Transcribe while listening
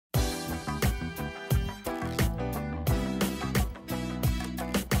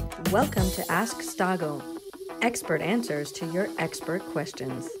Welcome to Ask Stago, expert answers to your expert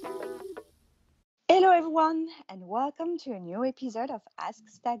questions. Hello, everyone, and welcome to a new episode of Ask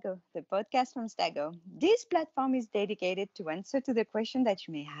Stago, the podcast from Stago. This platform is dedicated to answer to the question that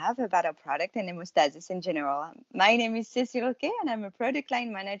you may have about our product and hemostasis in general. My name is Cécile Hourquet, and I'm a product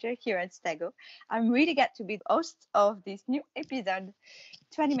line manager here at Stago. I'm really glad to be the host of this new episode.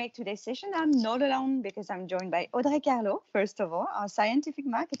 To animate today's session, I'm not alone because I'm joined by Audrey Carlo, first of all, our scientific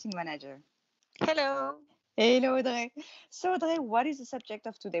marketing manager. Hello. Hello, Audrey. So, Audrey, what is the subject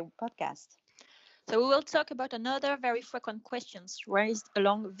of today's podcast? So we will talk about another very frequent questions raised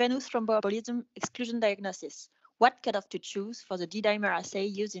along venous thromboembolism exclusion diagnosis. What cutoff to choose for the D-dimer assay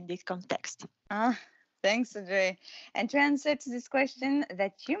used in this context? Thanks, Audrey. And to answer to this question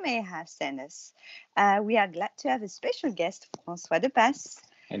that you may have sent us, we are glad to have a special guest, François Depasse.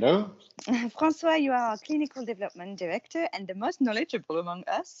 Hello. François, you are our clinical development director and the most knowledgeable among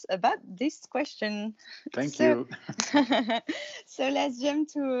us about this question. Thank you. So let's jump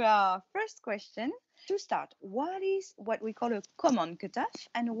to our first question. To start, what is what we call a common cutoff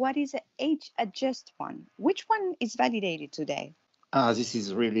and what is an age-adjusted one? Which one is validated today? This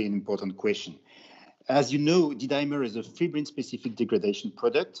is really an important question. As you know, D-dimer is a fibrin-specific degradation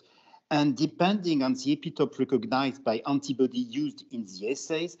product, and depending on the epitope recognized by antibody used in the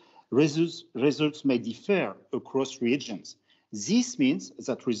assays, results may differ across reagents. This means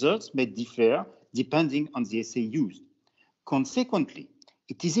that results may differ depending on the assay used. Consequently,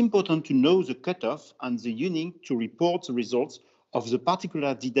 it is important to know the cutoff and the unit to report the results of the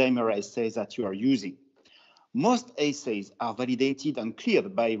particular D-dimer assay that you are using. Most assays are validated and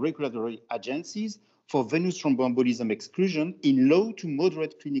cleared by regulatory agencies for venous thromboembolism exclusion in low to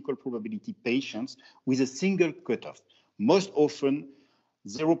moderate clinical probability patients with a single cutoff, most often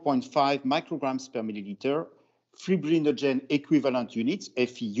 0.5 micrograms per milliliter, fibrinogen equivalent units,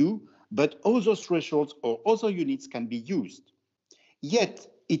 FEU, but other thresholds or other units can be used. Yet,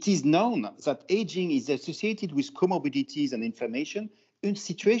 it is known that aging is associated with comorbidities and inflammation, a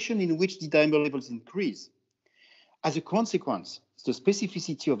situation in which D-dimer levels increase. As a consequence, the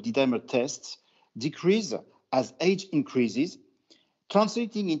specificity of D-dimer tests decrease as age increases,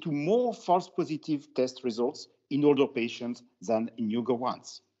 translating into more false positive test results in older patients than in younger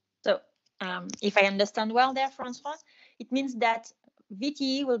ones. So, if I understand well there, François, it means that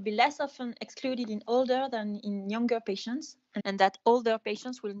VTE will be less often excluded in older than in younger patients, and that older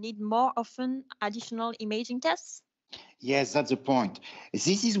patients will need more often additional imaging tests? Yes, that's the point.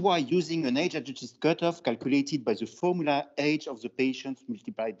 This is why using an age-adjusted cutoff calculated by the formula age of the patient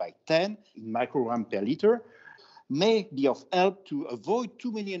multiplied by 10 in microgram per liter may be of help to avoid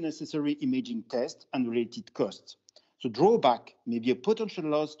too many unnecessary imaging tests and related costs. The drawback may be a potential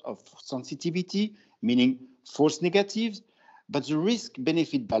loss of sensitivity, meaning false negatives, but the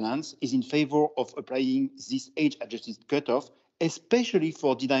risk-benefit balance is in favor of applying this age-adjusted cutoff, especially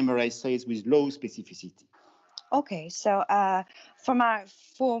for D-dimer assays with low specificity. Okay, so from our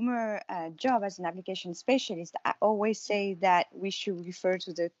former job as an application specialist, I always say that we should refer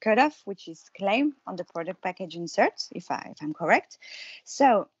to the cutoff, which is claimed on the product package insert, if I'm correct.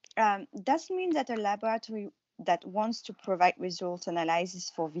 So does it mean that a laboratory that wants to provide results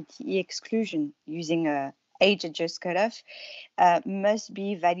analysis for VTE exclusion using a age-adjusted cutoff must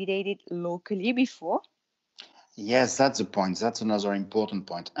be validated locally before? Yes, that's the point. That's another important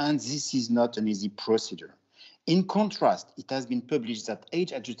point. And this is not an easy procedure. In contrast, it has been published that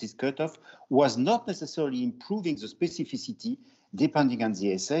age-adjusted cutoff was not necessarily improving the specificity depending on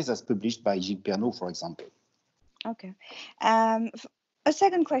the assays as published by Gilles Pernod, for example. Okay. A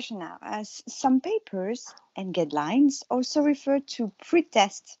second question now. As some papers and guidelines also refer to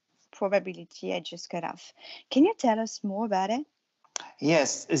pre-test probability adjusted cutoff. Can you tell us more about it?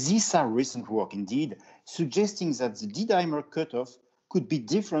 Yes, these are recent work indeed, suggesting that the D-dimer cutoff could be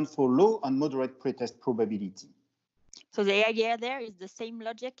different for low and moderate pretest probability. So the idea there is the same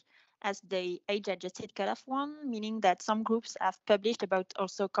logic as the age-adjusted cutoff one, meaning that some groups have published about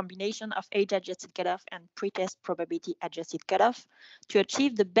also combination of age-adjusted cutoff and pretest probability-adjusted cutoff to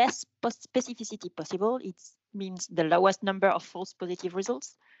achieve the best specificity possible. It means the lowest number of false positive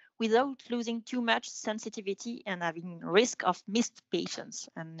results without losing too much sensitivity and having risk of missed patients.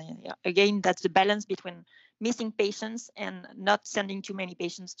 And again, that's the balance between missing patients and not sending too many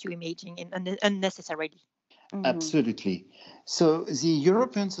patients to imaging unnecessarily. Mm-hmm. Absolutely. So the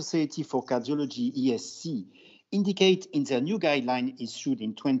European Society for Cardiology, ESC, indicate in their new guideline issued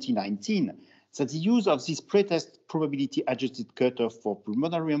in 2019 that the use of this pretest probability-adjusted cutoff for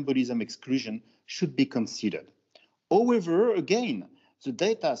pulmonary embolism exclusion should be considered. However, again, the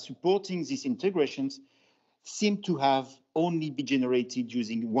data supporting these integrations seem to have only been generated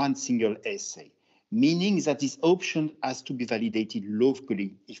using one single assay, meaning that this option has to be validated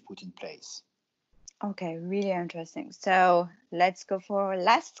locally if put in place. Okay, really interesting. So let's go for our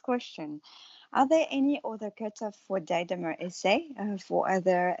last question. Are there any other cutoff for dimer assay for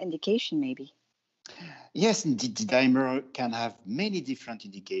other indication maybe? Yes, indeed, dimer can have many different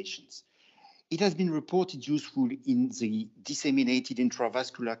indications. It has been reported useful in the disseminated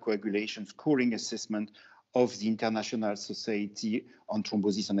intravascular coagulation scoring assessment of the International Society on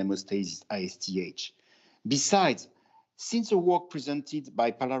Thrombosis and Hemostasis, ISTH. Besides, since the work presented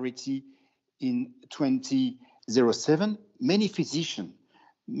by Polarity in 2007, many physicians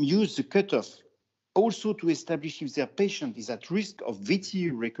use the cutoff also to establish if their patient is at risk of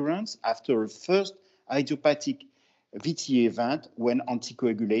VTE recurrence after a first idiopathic VTE event when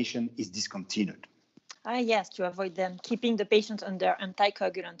anticoagulation is discontinued. Yes, to avoid them keeping the patient under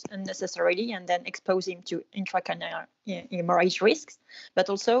anticoagulant unnecessarily and then expose him to intracranial hemorrhage risks, but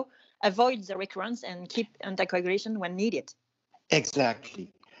also avoid the recurrence and keep anticoagulation when needed.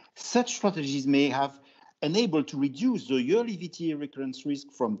 Exactly. Such strategies may have enabled to reduce the yearly VTE recurrence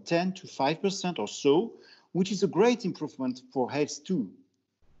risk from 10 to 5% or so, which is a great improvement for health too.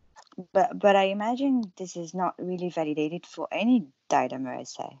 But I imagine this is not really validated for any dimer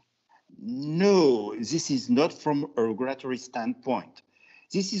assay. No, this is not from a regulatory standpoint.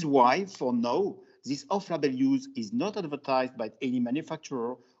 This is why, for now, this off-label use is not advertised by any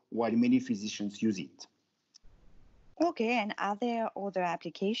manufacturer, while many physicians use it. Okay, and are there other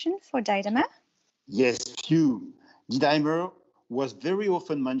applications for dimer? Yes, few. D-dimer was very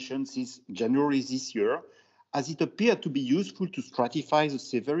often mentioned since January this year, as it appeared to be useful to stratify the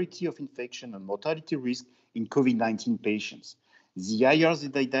severity of infection and mortality risk in COVID-19 patients. The higher the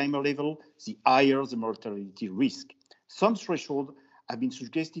D-dimer level, the higher the mortality risk. Some thresholds have been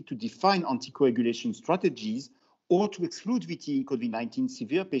suggested to define anticoagulation strategies or to exclude VTE in COVID-19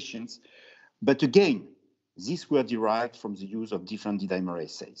 severe patients, but again, these were derived from the use of different D-dimer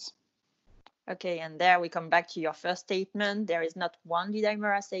assays. Okay, and there we come back to your first statement. There is not one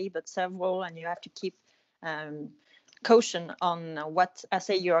D-dimer assay, but several, and you have to keep caution on what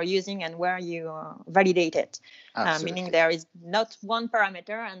assay you are using and where you validate it. Meaning there is not one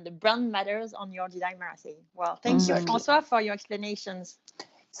parameter, and the brand matters on your D-dimer assay. Well, thank you, François, for your explanations.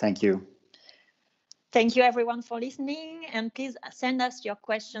 Thank you. Thank you, everyone, for listening. And please send us your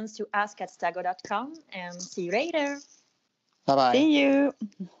questions to ask@stago.com. And see you later. Bye-bye. See you.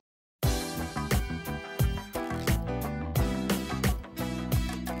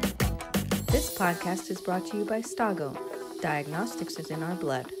 This podcast is brought to you by Stago. Diagnostics is in our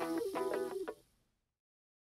blood.